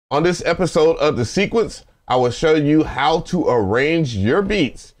On this episode of The Sequence, I will show you how to arrange your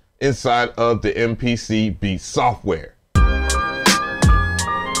beats inside of the MPC Beats software.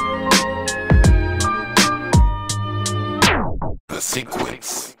 The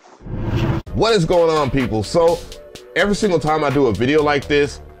Sequence. What is going on, people? So every single time I do a video like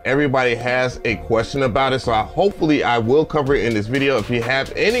this, everybody has a question about it. So hopefully I will cover it in this video. If you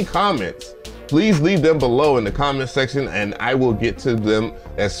have any comments, please leave them below in the comment section and I will get to them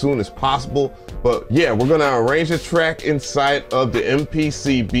as soon as possible. But yeah, we're gonna arrange a track inside of the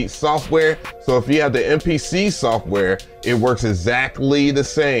MPC Beats software. So if you have the MPC software, it works exactly the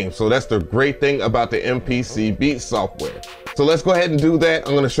same. So that's the great thing about the MPC Beats software. So let's go ahead and do that.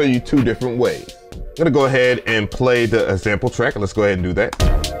 I'm gonna show you two different ways. I'm gonna go ahead and play the example track. Let's go ahead and do that.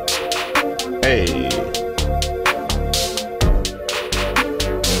 Hey.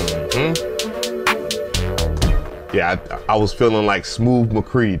 Yeah, I was feeling like Smooth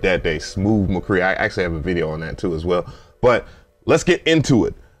Mcree that day. Smooth Mcree. I actually have a video on that too as well. But let's get into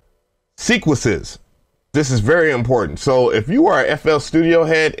it. Sequences. This is very important. So if you are a FL Studio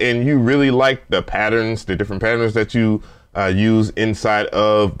head and you really like the patterns, the different patterns that you use inside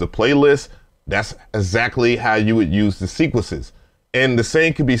of the playlist, that's exactly how you would use the sequences. And the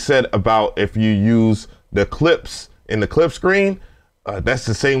same could be said about if you use the clips in the clip screen. That's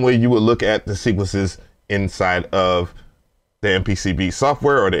the same way you would look at the sequences inside of the MPC Beats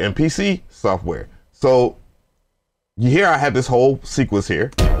software or the MPC software. So here I have this whole sequence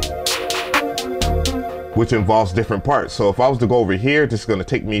here, which involves different parts. So if I was to go over here, this is going to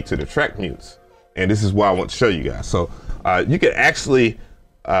take me to the track mutes. And this is what I want to show you guys. So you can actually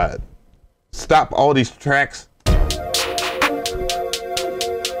stop all these tracks.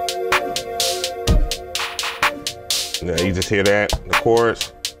 Yeah, you just hear that, the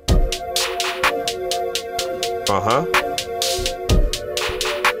chords. And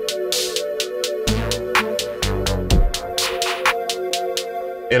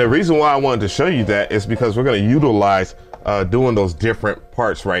the reason why I wanted to show you that is because we're going to utilize doing those different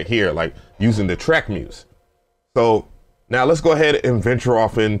parts right here, like using the track mutes. So now let's go ahead and venture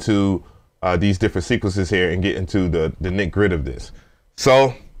off into these different sequences here and get into the nitty-gritty of this.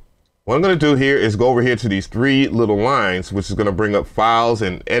 So what I'm going to do here is go over here to these three little lines, which is going to bring up files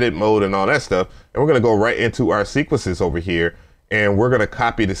and edit mode and all that stuff. And we're going to go right into our sequences over here. And we're going to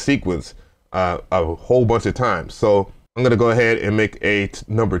copy the sequence a whole bunch of times. So I'm going to go ahead and make a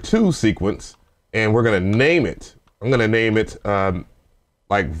number 2 sequence and we're going to name it. I'm going to name it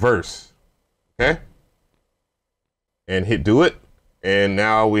like verse. Okay. And hit do it. And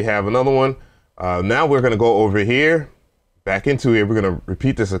now we have another one. Now we're going to go over here. Back into here, we're going to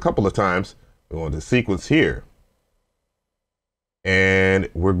repeat this a couple of times. We're going to sequence here. And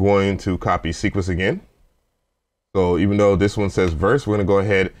we're going to copy sequence again. So even though this one says verse, we're going to go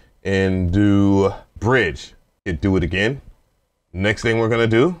ahead and do bridge. Hit do it again. Next thing we're going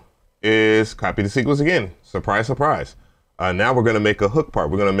to do is copy the sequence again. Surprise, surprise. Now we're going to make a hook part.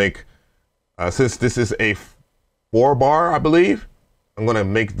 We're going to make, since this is a 4-bar, I believe, I'm going to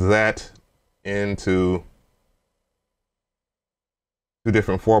make that into 2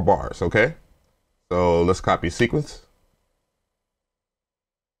 different 4 bars, okay? So let's copy sequence.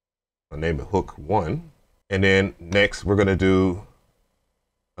 I'll name it hook 1. And then next we're gonna do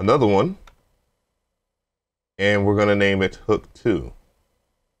another one. And we're gonna name it hook 2.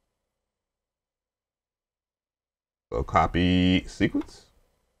 So copy sequence.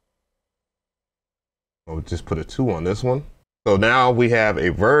 I'll just put a 2 on this one. So now we have a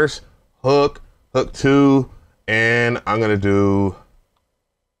verse, hook 2, and I'm gonna do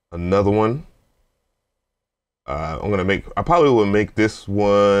another one. I probably will make this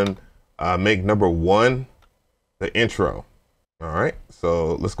one, make number 1 the intro. All right,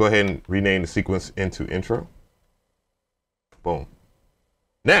 so let's go ahead and rename the sequence into intro. Boom.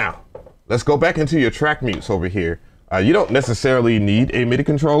 Now, let's go back into your track mutes over here. You don't necessarily need a MIDI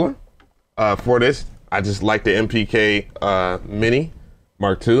controller for this. I just like the MPK Mini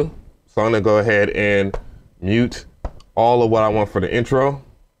Mark II. So I'm gonna go ahead and mute all of what I want for the intro.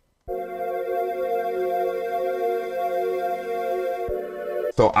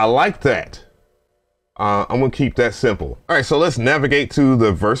 So I like that. I'm gonna keep that simple. All right, so let's navigate to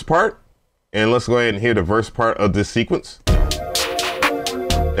the verse part and let's go ahead and hear the verse part of this sequence.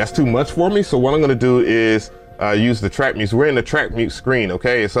 That's too much for me. So what I'm gonna do is use the track mute. So we're in the track mute screen,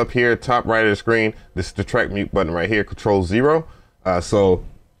 okay? It's up here, top right of the screen. This is the track mute button right here, Control-0. So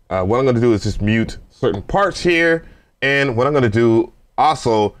what I'm gonna do is just mute certain parts here. And what I'm gonna do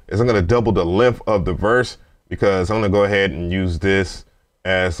also is I'm gonna double the length of the verse because I'm gonna go ahead and use this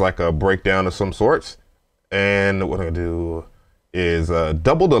as like a breakdown of some sorts. And what I'm gonna do is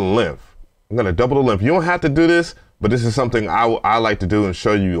double the length. I'm gonna double the length. You don't have to do this, but this is something I like to do and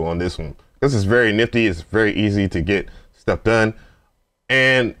show you on this one. This is very nifty. It's very easy to get stuff done.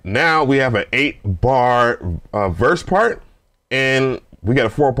 And now we have an 8-bar verse part, and we got a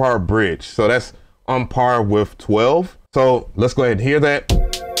 4-bar bridge. So that's on par with 12. So let's go ahead and hear that.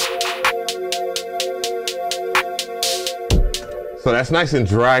 So that's nice and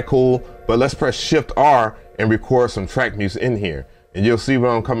dry, cool, but let's press Shift R and record some track music in here. And you'll see where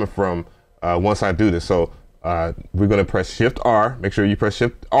I'm coming from once I do this. So we're gonna press Shift R, make sure you press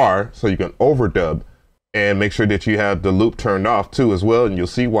Shift R so you can overdub, and make sure that you have the loop turned off too as well, and you'll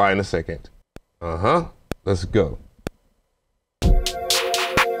see why in a second. Let's go.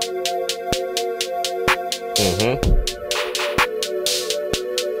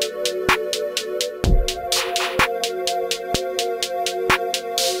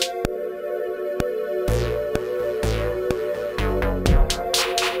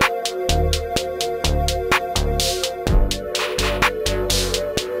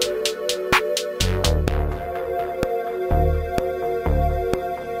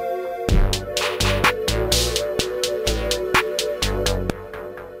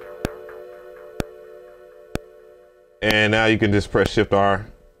 And now you can just press Shift R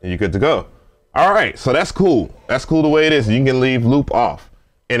and you're good to go. All right, so that's cool. That's cool the way it is. You can leave loop off.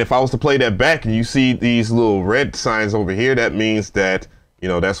 And if I was to play that back and you see these little red signs over here, that means that, you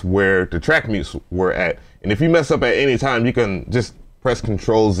know, that's where the track mutes were at. And if you mess up at any time, you can just press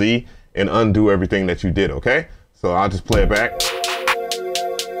Control Z and undo everything that you did, okay? So I'll just play it back.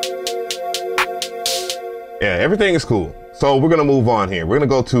 Yeah, everything is cool. So we're gonna move on here. We're gonna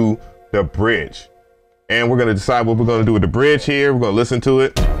go to the bridge. And we're gonna decide what we're gonna do with the bridge here. We're gonna listen to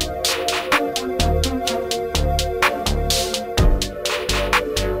it.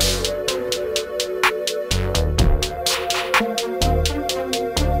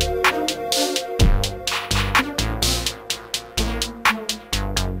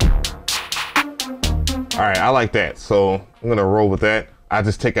 All right, I like that. So I'm gonna roll with that. I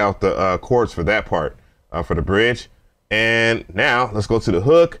just take out the chords for that part, for the bridge. And now let's go to the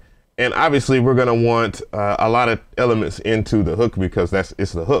hook. And obviously we're gonna want a lot of elements into the hook because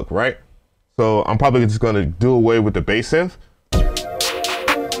it's the hook, right? So I'm probably just gonna do away with the bass synth.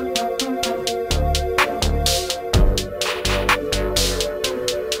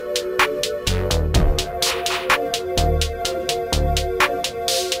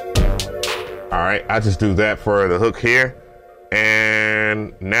 All right, I just do that for the hook here.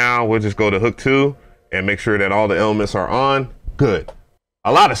 And now we'll just go to hook 2 and make sure that all the elements are on. Good.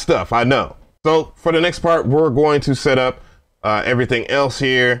 A lot of stuff, I know. So for the next part, we're going to set up everything else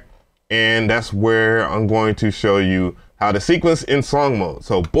here. And that's where I'm going to show you how to sequence in song mode.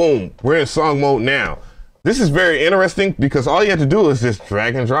 So boom, we're in song mode now. This is very interesting because all you have to do is just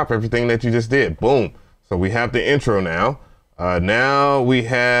drag and drop everything that you just did. Boom. So we have the intro now. Now we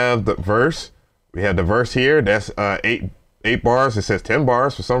have the verse. We have the verse here. That's 8 bars. It says 10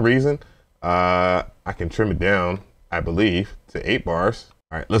 bars for some reason. I can trim it down, I believe, to 8 bars.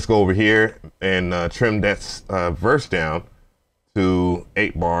 All right, let's go over here and trim that verse down to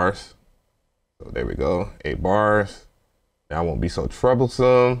 8 bars. So there we go, 8 bars. Now it won't be so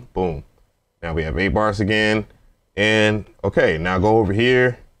troublesome. Boom. Now we have 8 bars again. And okay, now go over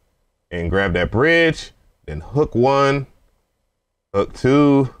here and grab that bridge, then hook 1, hook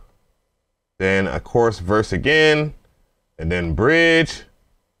 2, then a chorus verse again, and then bridge,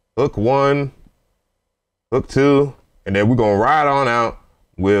 hook 1, hook 2, and then we're gonna ride on out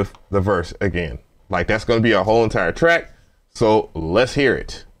with the verse again. Like that's gonna be a whole entire track. So let's hear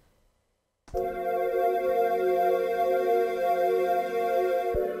it.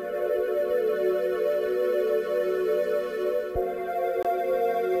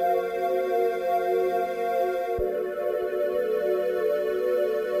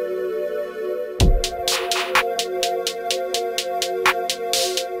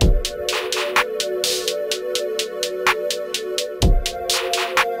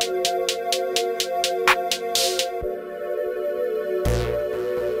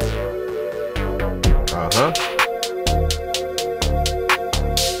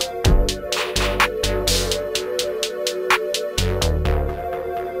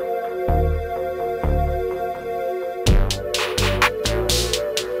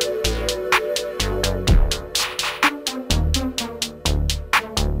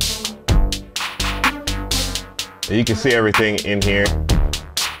 You can see everything in here.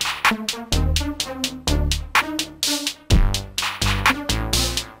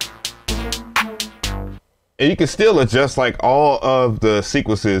 And you can still adjust like all of the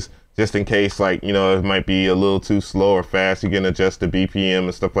sequences just in case, like, you know, it might be a little too slow or fast. You can adjust the BPM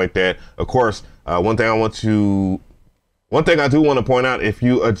and stuff like that. Of course, one thing I do want to point out, if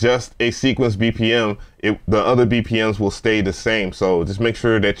you adjust a sequence BPM, the other BPMs will stay the same. So just make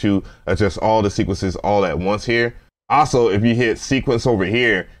sure that you adjust all the sequences all at once here. Also, if you hit sequence over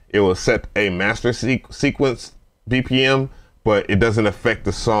here, it will set a master sequence BPM, but it doesn't affect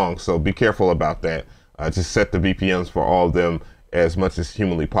the song. So be careful about that. Just set the BPMs for all of them as much as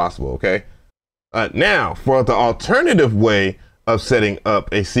humanly possible, okay? Now, for the alternative way of setting up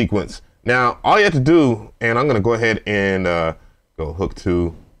a sequence. Now, all you have to do, and I'm gonna go ahead and go hook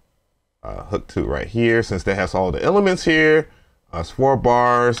to right here, since that has all the elements here. It's 4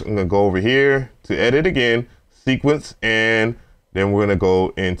 bars. I'm gonna go over here to edit again, sequence, and then we're gonna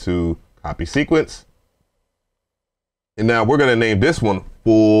go into copy sequence. And now we're gonna name this one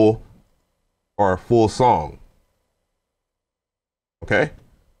full song. Okay,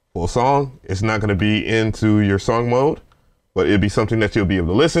 full song. It's not gonna be into your song mode, but it'll be something that you'll be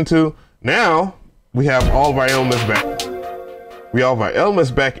able to listen to. Now we have all of our elements back. We have our elements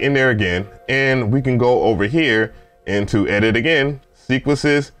back in there again, and we can go over here into edit again,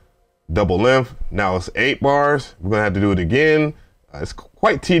 sequences, double length. Now it's 8 bars. We're gonna have to do it again. It's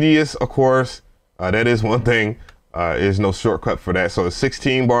quite tedious, of course. That is one thing. There's no shortcut for that. So it's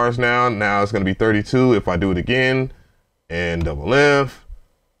 16 bars now. Now it's gonna be 32 if I do it again, and double length,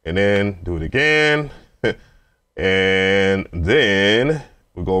 and then do it again. And then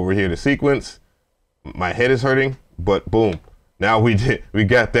we go over here to sequence. My head is hurting, but boom. Now we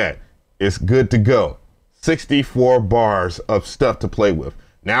got that. It's good to go. 64 bars of stuff to play with.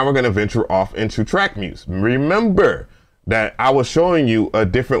 Now we're gonna venture off into track mutes. Remember that I was showing you a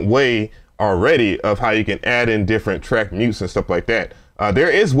different way already of how you can add in different track mutes and stuff like that. There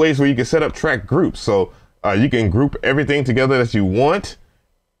is ways where you can set up track groups. So you can group everything together that you want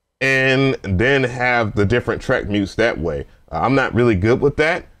and then have the different track mutes that way. I'm not really good with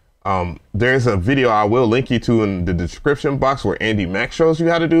that. There's a video I will link you to in the description box where Andy Mack shows you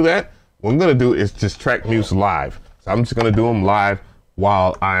how to do that. What I'm gonna do is just track mutes live. So I'm just gonna do them live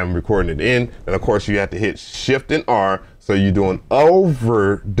while I'm recording it in. And of course you have to hit Shift and R. So you're doing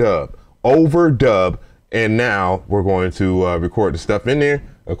overdub. And now we're going to record the stuff in there.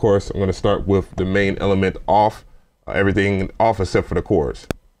 Of course, I'm gonna start with the main element off, everything off except for the chords.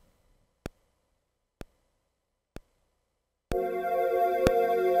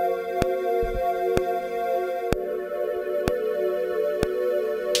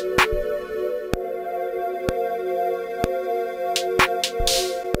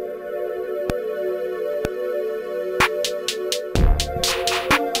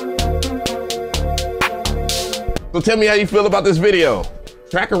 So tell me how you feel about this video.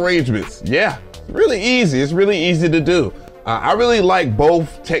 Track arrangements, yeah, it's really easy. It's really easy to do. I really like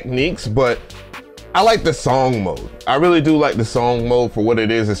both techniques, but I like the song mode. I really do like the song mode for what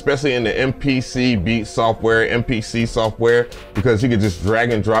it is, especially in the MPC Beats software, MPC software, because you can just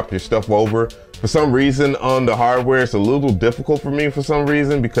drag and drop your stuff over. For some reason on the hardware, it's a little difficult for me for some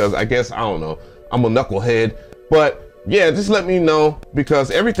reason, because I guess, I don't know, I'm a knucklehead, but yeah, just let me know, because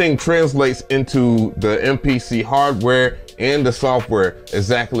everything translates into the MPC hardware and the software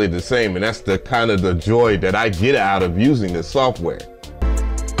exactly the same. And that's the kind of the joy that I get out of using the software.